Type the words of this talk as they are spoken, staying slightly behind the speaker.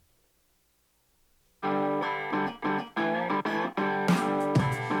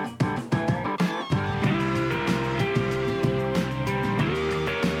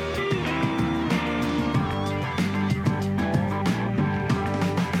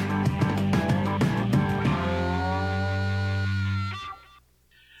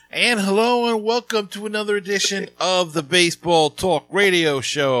And hello and welcome to another edition of the Baseball Talk Radio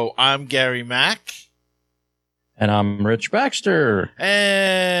Show. I'm Gary Mack. And I'm Rich Baxter.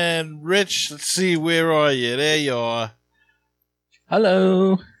 And Rich, let's see, where are you? There you are.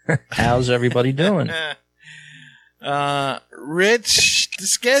 Hello. How's everybody doing? Rich, the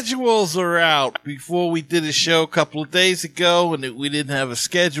schedules are out. Before we did a show a couple of days ago and we didn't have a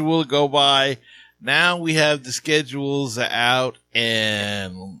schedule to go by. Now we have the schedules out,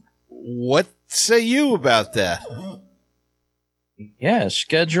 and what say you about that? Yeah,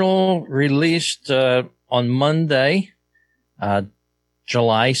 schedule released on Monday,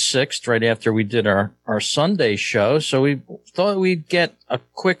 July 6th, right after we did our Sunday show. So we thought we'd get a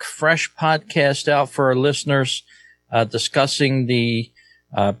quick, fresh podcast out for our listeners discussing the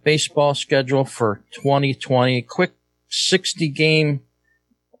baseball schedule for 2020, quick 60-game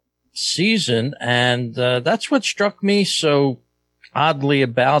season, and that's what struck me so oddly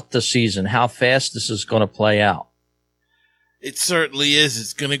about the season, how fast this is going to play out. It certainly is.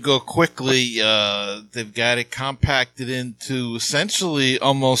 It's going to go quickly. They've got it compacted into essentially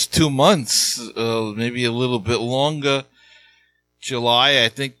almost 2 months, maybe a little bit longer. July, I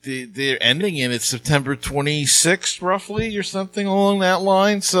think they're ending in it September 26th, roughly, or something along that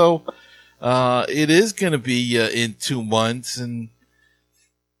line. So it is going to be in 2 months, and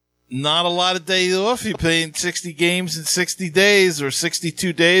not a lot of days off. You're playing 60 games in 60 days or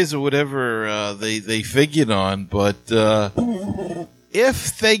 62 days or whatever they figured on. But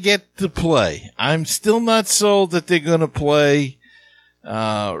if they get to play, I'm still not sold that they're going to play.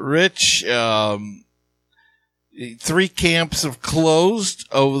 Rich, 3 camps have closed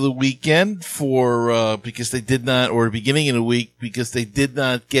over the weekend for because they did not, or beginning of the week, because they did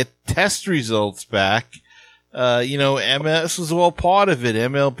not get test results back. MS was all part of it.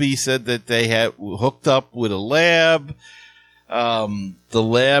 MLB said that they had hooked up with a lab. The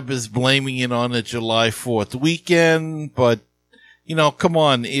lab is blaming it on the July 4th weekend, but, come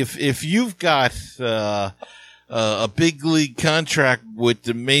on. If you've got, a big league contract with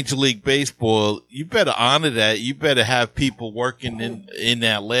the Major League Baseball, you better honor that. You better have people working in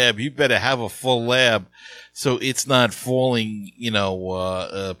that lab. You better have a full lab. So it's not falling,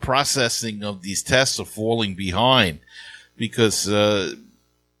 processing of these tests are falling behind because, now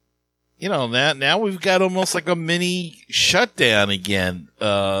we've got almost like a mini shutdown again.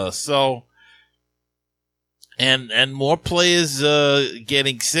 And more players,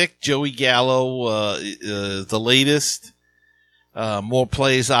 getting sick. Joey Gallo, the latest. More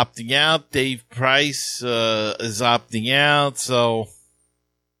players opting out. Dave Price, is opting out. So,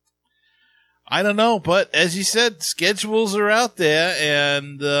 I don't know, but as you said, schedules are out there,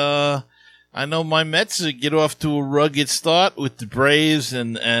 and I know my Mets get off to a rugged start with the Braves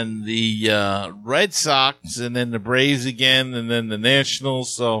and the Red Sox, and then the Braves again, and then the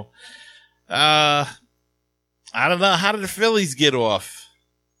Nationals. So, I don't know. How did the Phillies get off?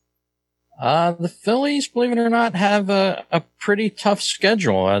 The Phillies, believe it or not, have a pretty tough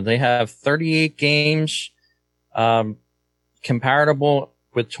schedule. They have 38 games, comparable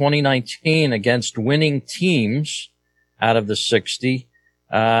with 2019 against winning teams out of the 60.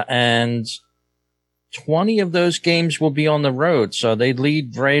 And 20 of those games will be on the road. So they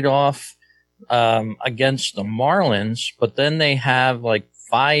lead right off, against the Marlins, but then they have like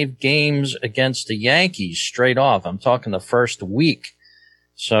 5 games against the Yankees straight off. I'm talking the first week.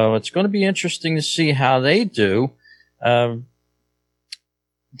 So it's going to be interesting to see how they do. The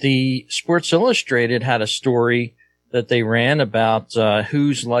Sports Illustrated had a story that they ran about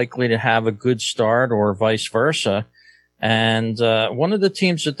who's likely to have a good start or vice versa. And one of the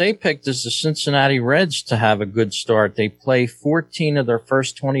teams that they picked is the Cincinnati Reds to have a good start. They play 14 of their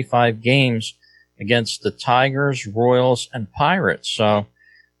first 25 games against the Tigers, Royals, and Pirates. So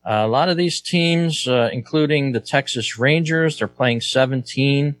a lot of these teams, including the Texas Rangers, they're playing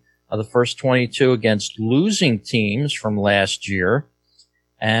 17 of the first 22 against losing teams from last year.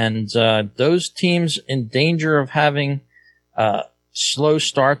 And those teams in danger of having a slow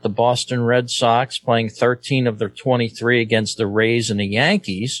start, the Boston Red Sox playing 13 of their 23 against the Rays and the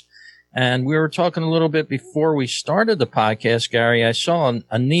Yankees. And we were talking a little bit before we started the podcast, Gary. I saw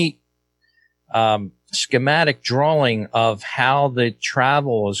a neat schematic drawing of how the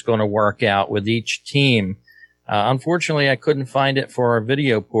travel is going to work out with each team. Unfortunately, I couldn't find it for our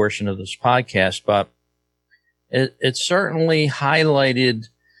video portion of this podcast, but it certainly highlighted,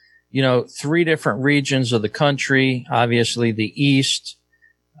 3 different regions of the country, obviously the East,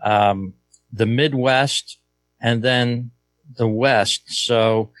 the Midwest, and then the West.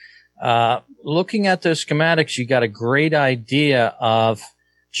 So, looking at those schematics, you got a great idea of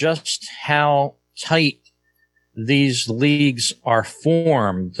just how tight these leagues are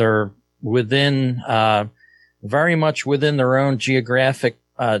formed. They're within, very much within their own geographic,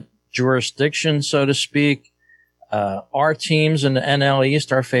 jurisdiction, so to speak. Our teams in the NL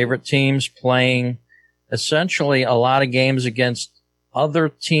East, our favorite teams, playing essentially a lot of games against other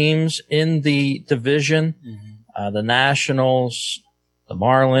teams in the division, the Nationals, the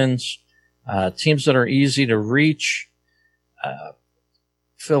Marlins, teams that are easy to reach.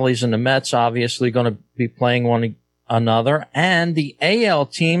 Phillies and the Mets obviously going to be playing one another, and the AL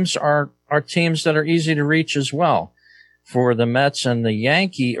teams are teams that are easy to reach as well. For the Mets and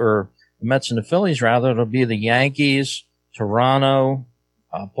the Mets and the Phillies, rather, it'll be the Yankees, Toronto,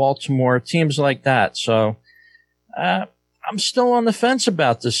 Baltimore, teams like that. So, I'm still on the fence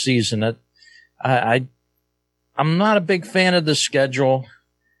about this season. I'm not a big fan of the schedule.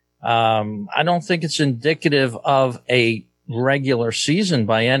 I don't think it's indicative of a regular season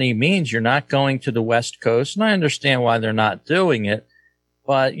by any means. You're not going to the West Coast, and I understand why they're not doing it,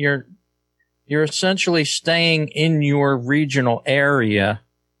 but you're essentially staying in your regional area,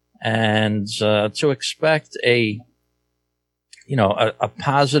 and to expect a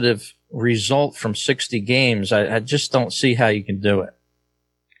positive result from 60 games, I just don't see how you can do it.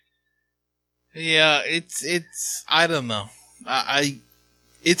 Yeah, it's I don't know.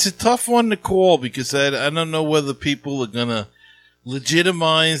 It's a tough one to call because I don't know whether people are gonna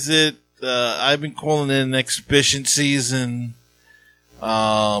legitimize it. I've been calling it an exhibition season.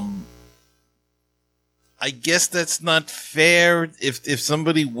 I guess that's not fair. If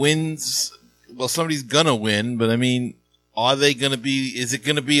somebody wins, well, somebody's gonna win, but I mean, is it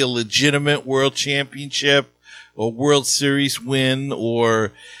gonna be a legitimate world championship or World Series win,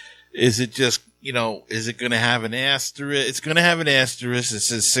 or is it just, is it going to have an asterisk? It's going to have an asterisk that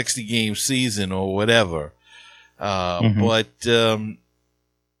says 60 game season or whatever. But I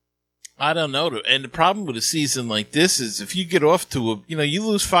don't know. And the problem with a season like this is if you get off to you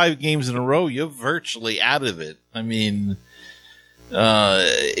lose 5 games in a row, you're virtually out of it. I mean,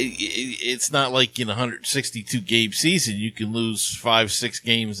 it's not like in a 162 game season, you can lose 5-6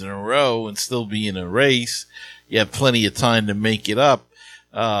 games in a row and still be in a race. You have plenty of time to make it up.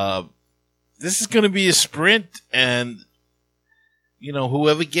 This is going to be a sprint, and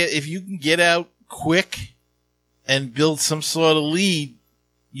if you can get out quick and build some sort of lead,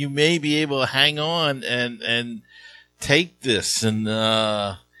 you may be able to hang on and take this. And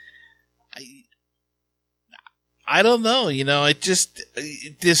I don't know.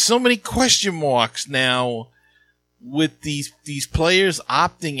 There's so many question marks now with these players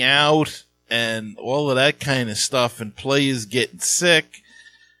opting out and all of that kind of stuff, and players getting sick.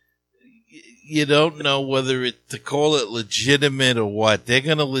 You don't know whether to call it legitimate or what. They're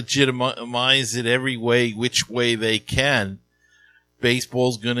going to legitimize it every way, which way they can.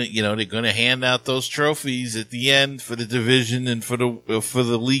 Baseball's going to, they're going to hand out those trophies at the end for the division and for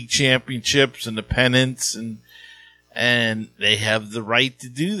the league championships and the pennants, and they have the right to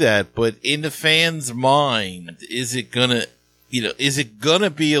do that. But in the fans' mind, is it going to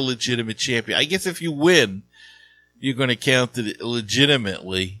be a legitimate champion? I guess if you win, you're going to count it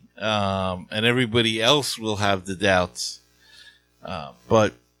legitimately. And everybody else will have the doubts.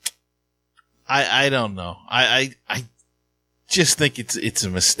 But I don't know. I just think it's a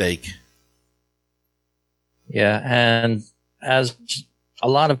mistake. Yeah. And as a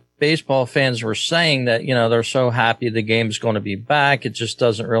lot of baseball fans were saying that, they're so happy the game's going to be back. It just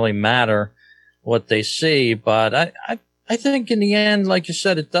doesn't really matter what they see. But I think in the end, like you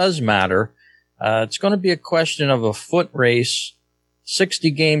said, it does matter. It's going to be a question of a foot race. 60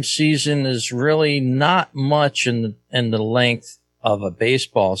 game season is really not much in the length of a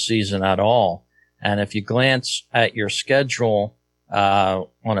baseball season at all. And if you glance at your schedule, on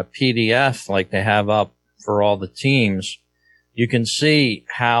a PDF like they have up for all the teams, you can see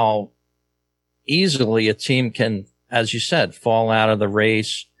how easily a team can, as you said, fall out of the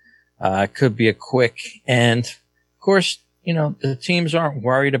race. Could be a quick end. Of course, the teams aren't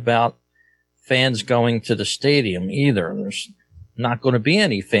worried about fans going to the stadium either. There's not going to be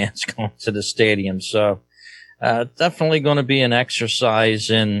any fans going to the stadium. So, definitely going to be an exercise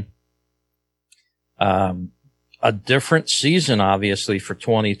in, a different season, obviously, for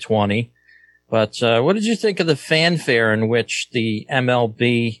 2020. But, what did you think of the fanfare in which the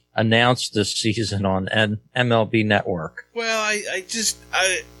MLB announced this season on MLB Network? Well, I just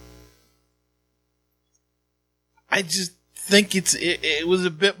think it was a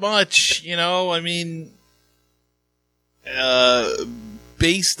bit much, I mean,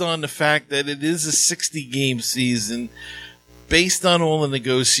 based on the fact that it is a 60 game season, based on all the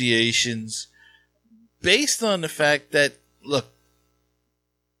negotiations, based on the fact that, look,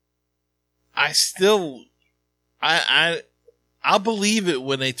 I still I'll believe it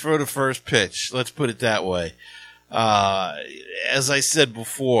when they throw the first pitch. Let's put it that way. As I said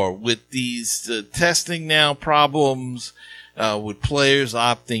before, with these testing now problems, with players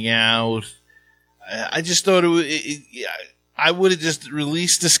opting out, I just thought I would have just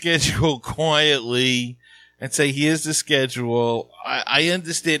released the schedule quietly and say, here's the schedule. I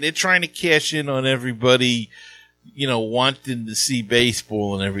understand they're trying to cash in on everybody, wanting to see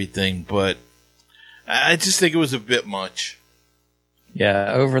baseball and everything, but I just think it was a bit much.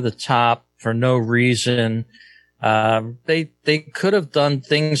 Yeah, over the top for no reason. They could have done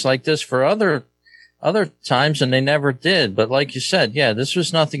things like this for other times, and they never did. But like you said, yeah, this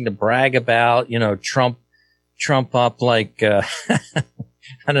was nothing to brag about. Trump up like an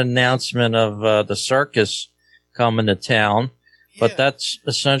announcement of the circus coming to town. Yeah. But that's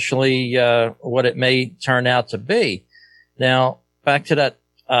essentially what it may turn out to be. Now, back to that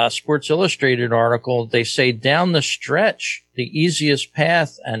Sports Illustrated article, they say down the stretch, the easiest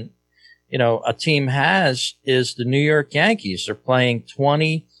path and a team has is the New York Yankees. They're playing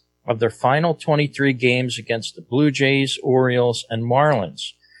 20 of their final 23 games against the Blue Jays, Orioles, and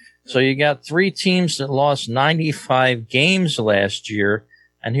Marlins. So you got three teams that lost 95 games last year,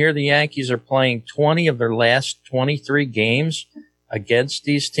 and here the Yankees are playing 20 of their last 23 games against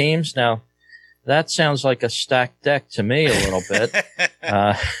these teams. Now, that sounds like a stacked deck to me a little bit.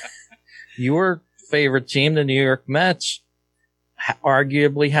 Your favorite team, the New York Mets,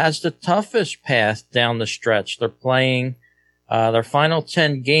 arguably has the toughest path down the stretch. They're playing their final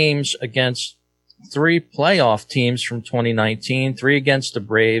 10 games against three playoff teams from 2019, 3 against the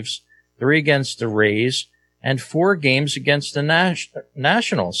Braves, 3 against the Rays, and 4 games against the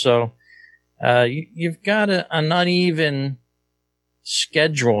Nationals. So you've got an uneven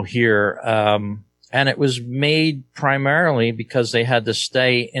schedule here, and it was made primarily because they had to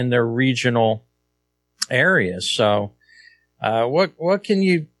stay in their regional areas. So what can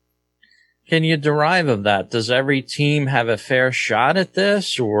you derive of that? Does every team have a fair shot at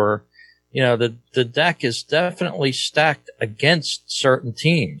this, or the deck is definitely stacked against certain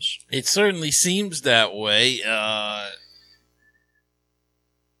teams? It certainly seems that way.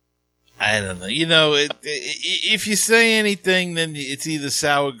 I don't know. If you say anything, then it's either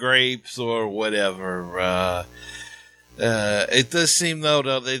sour grapes or whatever. It does seem,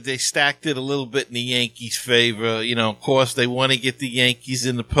 though, they stacked it a little bit in the Yankees' favor. Of course, they want to get the Yankees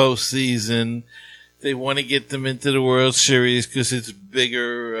in the postseason. They want to get them into the World Series because it's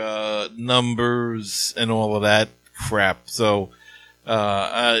bigger numbers and all of that crap. So,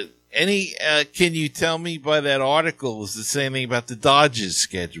 can you tell me by that article, is it saying anything about the Dodgers'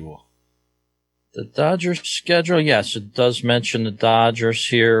 schedule? The Dodgers' schedule, yes, it does mention the Dodgers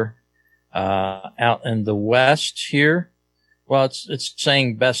here. Out in the West here. Well, it's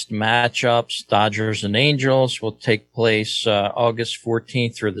saying best matchups, Dodgers and Angels will take place, August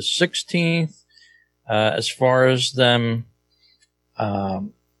 14th through the 16th. As far as them,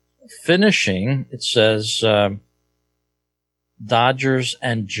 finishing, it says, Dodgers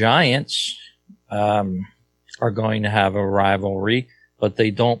and Giants, are going to have a rivalry, but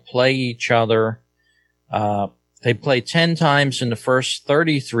they don't play each other. They play 10 times in the first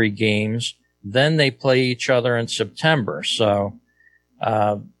 33 games. Then they play each other in September. So,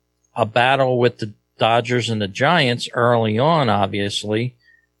 a battle with the Dodgers and the Giants early on, obviously.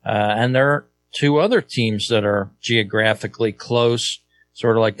 And there are 2 other teams that are geographically close,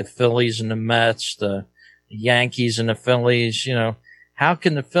 sort of like the Phillies and the Mets, the Yankees and the Phillies. How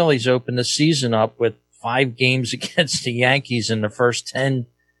can the Phillies open the season up with 5 games against the Yankees in the first 10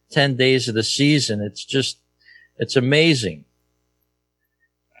 days of the season? It's amazing.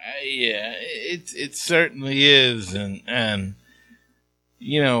 Yeah, it certainly is, and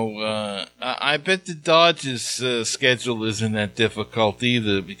I bet the Dodgers' schedule isn't that difficult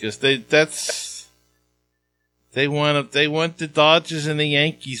either, because they want the Dodgers and the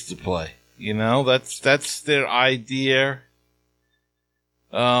Yankees to play. That's their idea.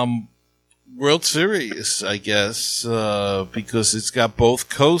 World Series, I guess, because it's got both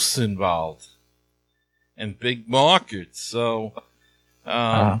coasts involved and big markets. So,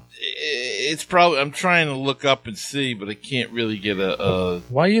 it's probably, I'm trying to look up and see, but I can't really get a.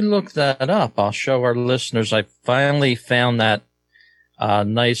 While you look that up, I'll show our listeners. I finally found that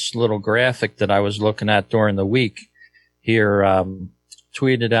nice little graphic that I was looking at during the week here,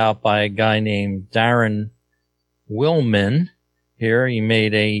 tweeted out by a guy named Darren Willman. Here, he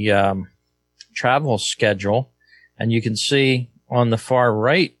made a travel schedule, and you can see on the far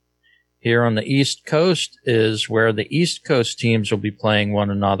right here on the East Coast is where the East Coast teams will be playing one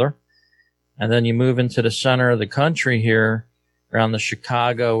another. And then you move into the center of the country here around the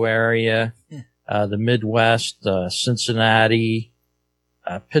Chicago area. the Midwest, Cincinnati,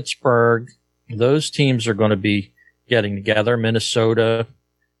 Pittsburgh. Those teams are going to be getting together, Minnesota.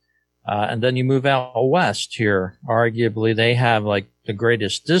 And then you move out west here. Arguably, they have like the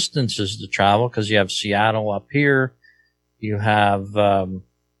greatest distances to travel because you have Seattle up here. You have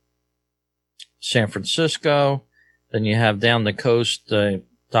San Francisco. Then you have down the coast, the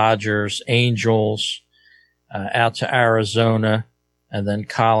Dodgers, Angels, out to Arizona, and then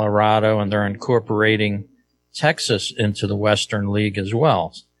Colorado. And they're incorporating Texas into the Western League as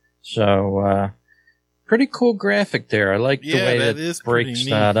well. So pretty cool graphic there. I like the way that breaks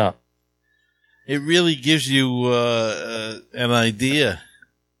that up. It really gives you an idea.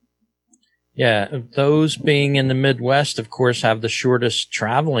 Yeah, those being in the Midwest, of course, have the shortest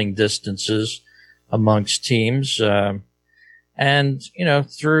traveling distances amongst teams. And, you know,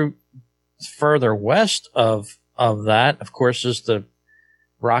 through further west of that, of course, is the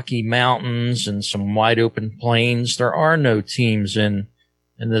Rocky Mountains and some wide open plains. There are no teams in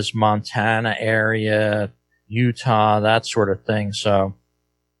this Montana area, Utah, that sort of thing. So,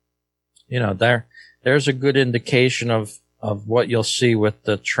 you know, there's a good indication of what you'll see with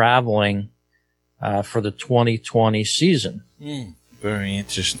the traveling for the 2020 season. Very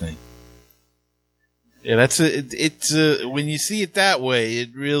interesting. Yeah, it's when you see it that way, it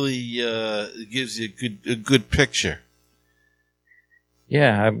really gives you a good picture.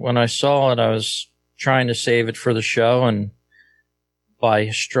 Yeah, when I saw it, I was trying to save it for the show, and by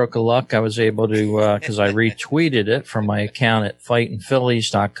stroke of luck, I was able to, because I retweeted it from my account at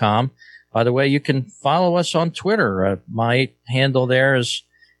fightinphillies.com. By the way, you can follow us on Twitter. My handle there is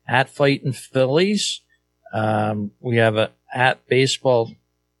at fightinphillies. We have a at baseball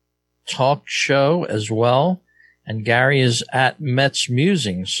talk show as well. And Gary is at Mets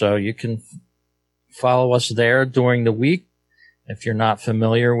Musings. So you can follow us there during the week. If you're not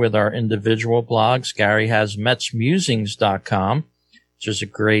familiar with our individual blogs, Gary has metsmusings.com, which is a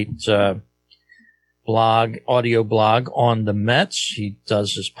great audio blog on the Mets. He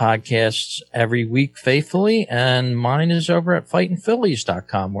does his podcasts every week faithfully, and mine is over at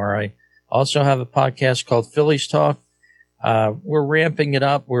fightinphillies.com, where I also have a podcast called Phillies Talk. We're ramping it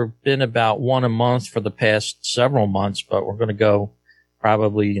up. We've been about one a month for the past several months, but we're going to go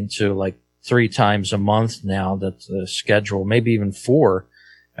probably into like 3 times a month now. That's the schedule, maybe even 4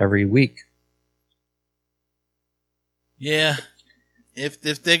 every week. Yeah. If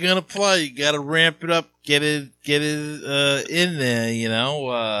they're gonna play, you gotta ramp it up, get it in there, you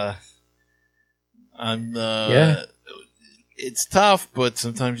know. Yeah. It's tough, but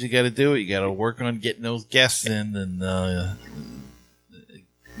sometimes you gotta do it. You gotta work on getting those guests in, and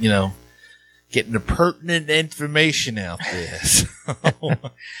you know, getting the pertinent information out there. So,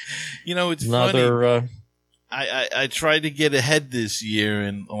 you know, it's funny. I tried to get ahead this year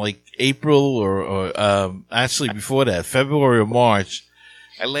in like April or actually before that, February or March.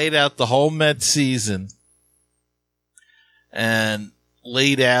 I laid out the whole Mets season and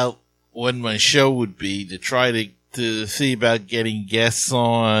laid out when my show would be to try to see about getting guests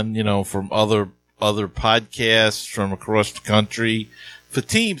on, you know, from other podcasts from across the country for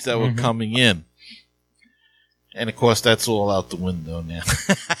teams that were coming in. And of course, that's all out the window now.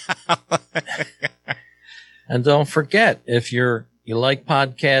 And don't forget, if you like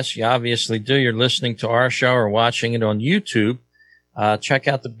podcasts, you obviously do, you're listening to our show or watching it on YouTube, check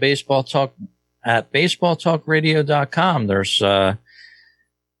out the Baseball Talk at baseballtalkradio.com. There's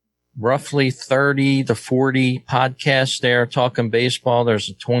roughly 30 to 40 podcasts there talking baseball. There's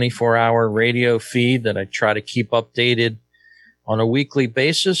a 24-hour radio feed that I try to keep updated on a weekly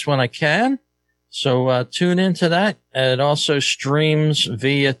basis when I can. So tune into that. It also streams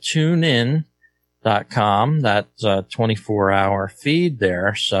via TuneIn.com, that 24-hour feed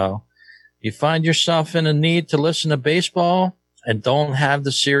there. So you find yourself in a need to listen to baseball and don't have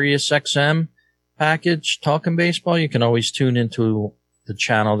the Sirius XM package talking baseball, you can always tune into the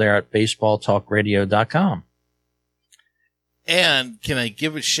channel there at baseballtalkradio.com. And can I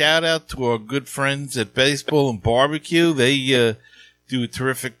give a shout out to our good friends at Baseball and Barbecue? They do a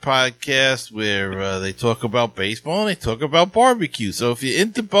terrific podcast where they talk about baseball and they talk about barbecue. So if you're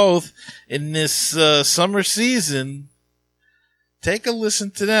into both in this summer season, take a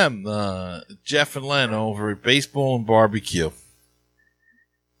listen to them, Jeff and Len over at Baseball and Barbecue.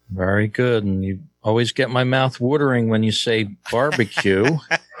 Very good. And you always get my mouth watering when you say barbecue.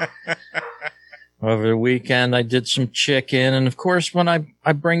 Over the weekend, I did some chicken. And, of course, when I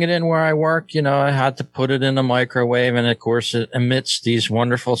bring it in where I work, you know, I had to put it in the microwave. And, of course, it emits these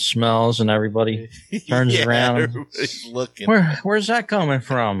wonderful smells. And everybody turns around. Everybody's looking. Where's that coming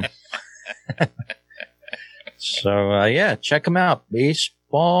from? So, yeah, check them out.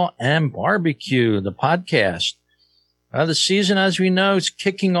 Baseball and Barbecue, the podcast. The season, as we know, is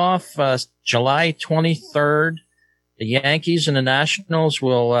kicking off July 23rd. The Yankees and the Nationals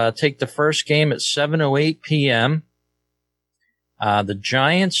will take the first game at 7:08 p.m. The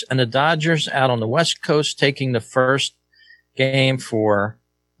Giants and the Dodgers out on the West Coast taking the first game for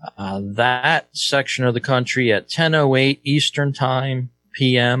that section of the country at 10:08 Eastern Time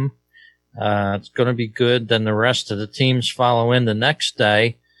p.m. It's going to be good. Then the rest of the teams follow in the next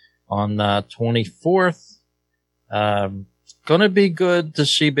day on 24th. Going to be good to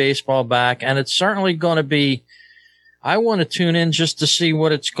see baseball back, and it's certainly going to be. I want to tune in just to see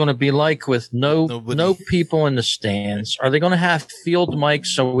what it's going to be like with no people in the stands. Are they going to have field mics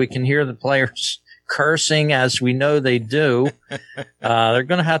so we can hear the players cursing as we know they do? They're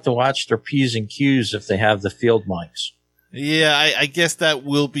going to have to watch their P's and Q's if they have the field mics. Yeah, I guess that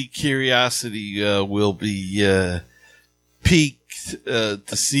will be curiosity, will be piqued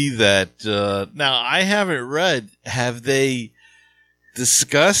to see that. Now, I haven't read, have they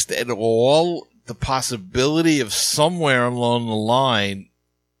discussed at all the possibility of somewhere along the line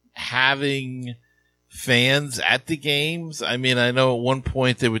having fans at the games? I mean, I know at one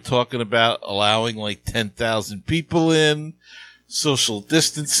point they were talking about allowing like 10,000 people in, social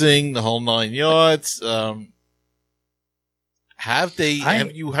distancing, the whole 9 yards. Have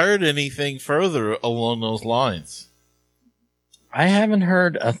you heard anything further along those lines? I haven't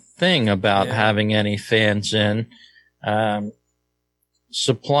heard a thing about having any fans in.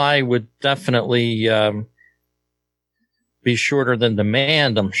 Supply would definitely be shorter than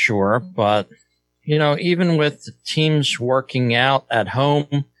demand, I'm sure. But, even with teams working out at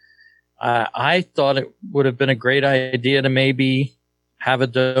home, I thought it would have been a great idea to maybe have a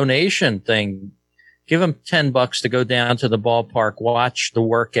donation thing. Give them $10 to go down to the ballpark, watch the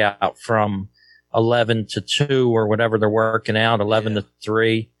workout from 11 to 2 or whatever they're working out, 11 to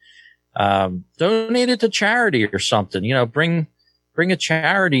 3. Donate it to charity or something. Bring a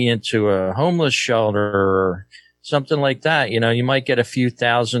charity into a homeless shelter or something like that. You might get a few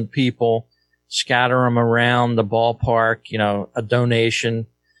thousand people, scatter them around the ballpark, a donation.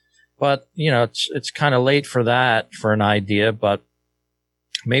 But, it's kind of late for that, for an idea. But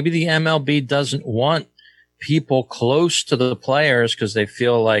maybe the MLB doesn't want people close to the players because they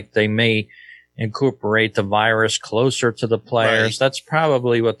feel like they may incorporate the virus closer to the players. Right. That's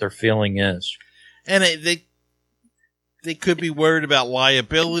probably what their feeling is. And they could be worried about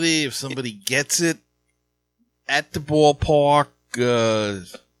liability if somebody gets it at the ballpark.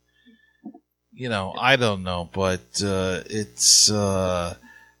 I don't know, but it's.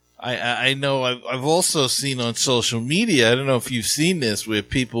 I know I've also seen on social media. I don't know if you've seen this, where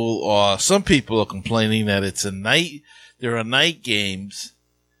some people are complaining that there are night games,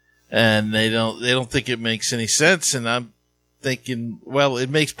 and they don't think it makes any sense. And I'm thinking, well, it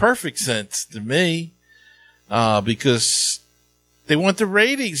makes perfect sense to me. Because they want the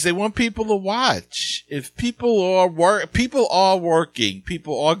ratings. They want people to watch. If people are working,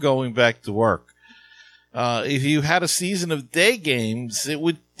 people are going back to work. If you had a season of day games, it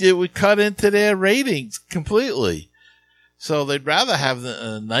would cut into their ratings completely. So they'd rather have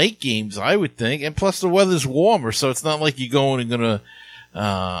the night games, I would think. And plus the weather's warmer, so it's not like you're going and gonna,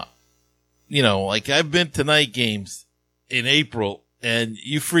 like I've been to night games in April. And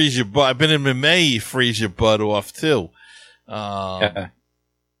you freeze your butt. I've been in May, you freeze your butt off too.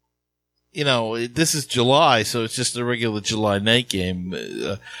 This is July, so it's just a regular July night game.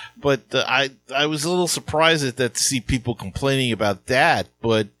 But I was a little surprised at that to see people complaining about that.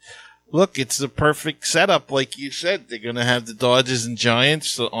 But look, it's the perfect setup, like you said. They're going to have the Dodgers and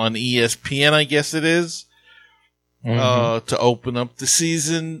Giants on ESPN, I guess it is, to open up the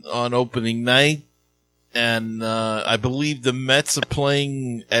season on opening night. And I believe the Mets are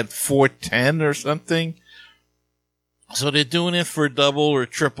playing at 4:10 or something. So they're doing it for a double or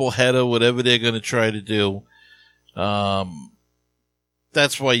triple header, whatever they're going to try to do.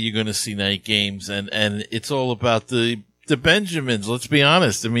 That's why you're going to see night games, and it's all about the Benjamins. Let's be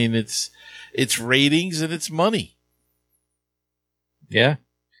honest. I mean, it's ratings and it's money. Yeah.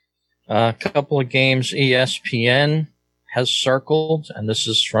 A couple of games ESPN has circled, and this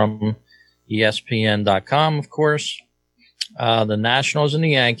is from ESPN.com, of course. The Nationals and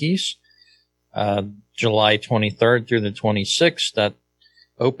the Yankees, July 23rd through the 26th. That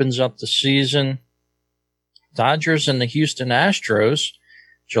opens up the season. Dodgers and the Houston Astros,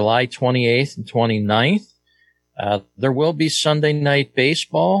 July 28th and 29th. There will be Sunday night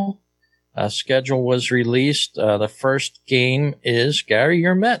baseball. Schedule was released. The first game is Gary,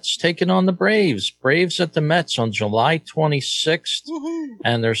 your Mets taking on the Braves. Braves at the Mets on July 26th.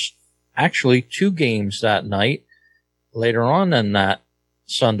 And there's actually 2 games that night. Later on in that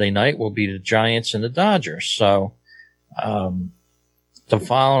Sunday night will be the Giants and the Dodgers. So, the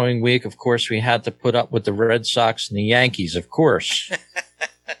following week, of course, we had to put up with the Red Sox and the Yankees, of course.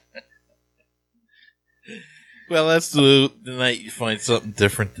 Well, that's the night you find something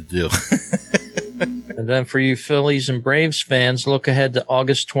different to do. And then for you Phillies and Braves fans, look ahead to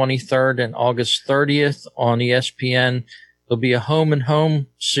August 23rd and August 30th on ESPN. There'll be a home and home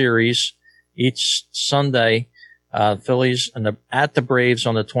series each Sunday. Phillies at the Braves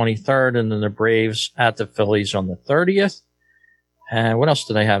on the 23rd, and then the Braves at the Phillies on the 30th. And what else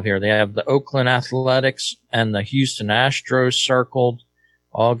do they have here? They have the Oakland Athletics and the Houston Astros circled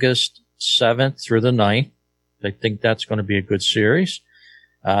August 7th through the 9th. They think that's going to be a good series.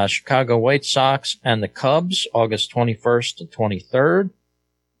 Chicago White Sox and the Cubs, August 21st to 23rd.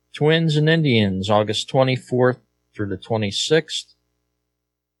 Twins and Indians, August 24th through the 26th.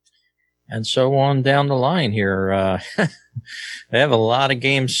 And so on down the line here. They have a lot of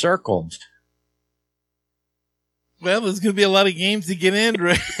games circled. Well, there's going to be a lot of games to get in,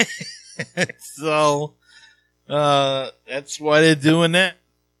 right? So, that's why they're doing that.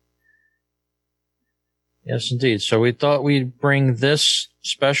 Yes, indeed. So we thought we'd bring this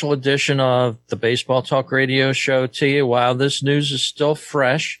special edition of the Baseball Talk Radio Show to you while this news is still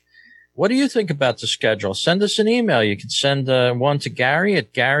fresh. What do you think about the schedule? Send us an email. You can send one to Gary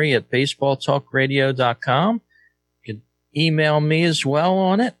at baseballtalkradio.com. You can email me as well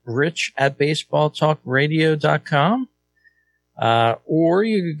on it, Rich at baseballtalkradio.com. Or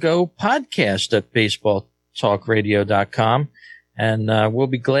you could go podcast at baseballtalkradio.com. And we'll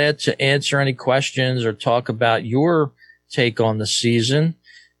be glad to answer any questions or talk about your take on the season.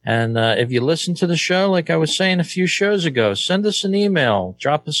 And if you listen to the show, like I was saying a few shows ago, send us an email,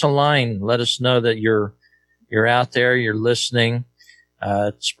 drop us a line, let us know that you're out there, you're listening.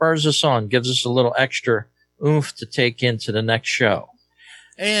 It spurs us on, gives us a little extra oomph to take into the next show.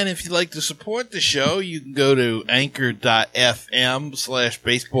 And if you'd like to support the show, you can go to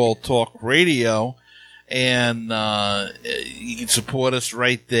anchor.fm/baseball talk radio. And you can support us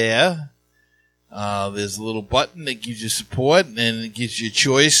right there. There's a little button that gives you support, and it gives you a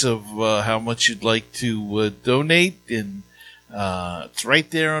choice of how much you'd like to donate. And it's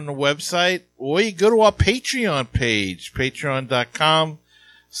right there on the website. Or you go to our Patreon page,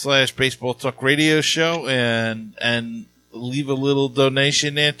 patreon.com/baseball talk radio show, and leave a little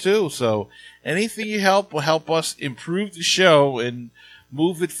donation there too. So anything you help will help us improve the show and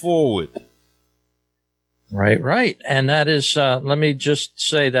move it forward. Right. And that is, let me just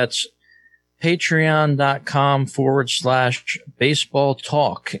say that's patreon.com/baseball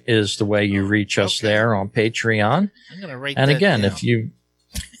talk is the way you reach us there on Patreon. I'm going to write and that again, down. if you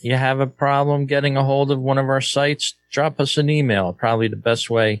have a problem getting a hold of one of our sites, drop us an email. Probably the best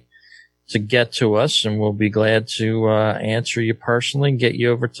way to get to us, and we'll be glad to answer you personally and get you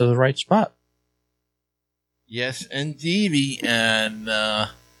over to the right spot. Yes, indeed. And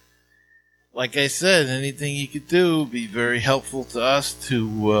like I said, anything you could do would be very helpful to us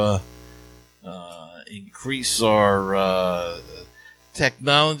to increase our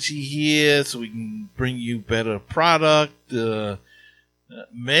technology here so we can bring you better product.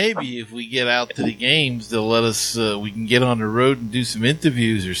 Maybe if we get out to the games, they'll let us, we can get on the road and do some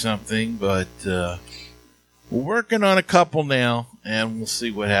interviews or something. But we're working on a couple now, and we'll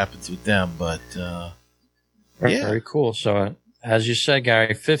see what happens with them. But yeah. Very cool. So, as you said,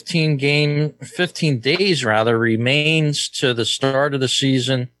 Gary, 15 days remains to the start of the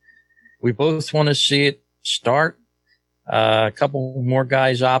season. We both want to see it start. A couple more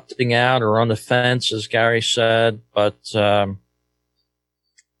guys opting out or on the fence, as Gary said, but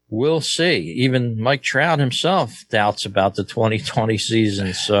we'll see. Even Mike Trout himself doubts about the 2020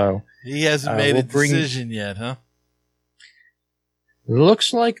 season. So he hasn't made a decision yet, huh?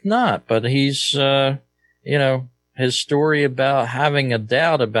 Looks like not, but he's, his story about having a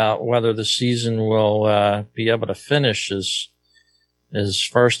doubt about whether the season will be able to finish is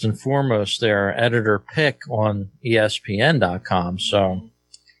first and foremost their editor pick on ESPN.com. So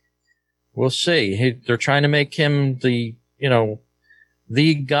we'll see. They're trying to make him the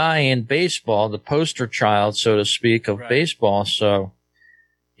guy in baseball, the poster child, so to speak, of baseball. So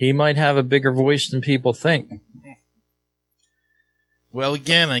he might have a bigger voice than people think. Well,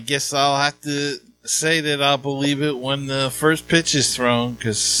 again, I guess I'll have to say that I'll believe it when the first pitch is thrown,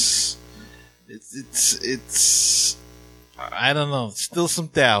 because it's I don't know, still some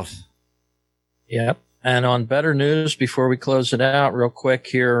doubt. Yep. And on better news, before we close it out real quick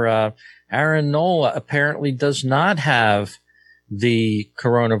here, Aaron Nola apparently does not have the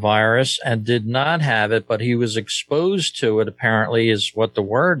coronavirus and did not have it, but he was exposed to it, apparently, is what the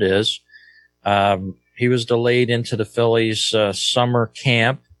word is. he was delayed into the Phillies summer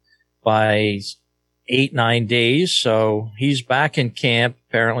camp by 8-9 days. So he's back in camp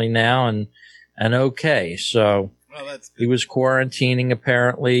apparently now and okay. So well, that's good. He was quarantining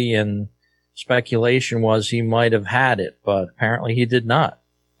apparently, and speculation was he might have had it, but apparently he did not.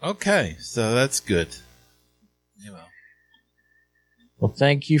 Okay, so that's good. Well,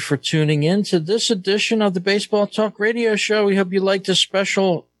 thank you for tuning in to this edition of the Baseball Talk Radio Show. We hope you liked the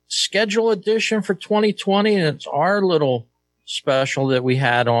special schedule edition for 2020, and it's our little special that we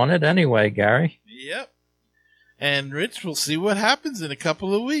had on it anyway, Gary. Yep. And Rich, we'll see what happens in a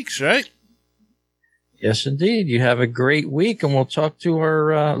couple of weeks, right? Yes, indeed. You have a great week, and we'll talk to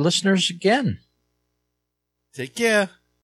our listeners again. Take care.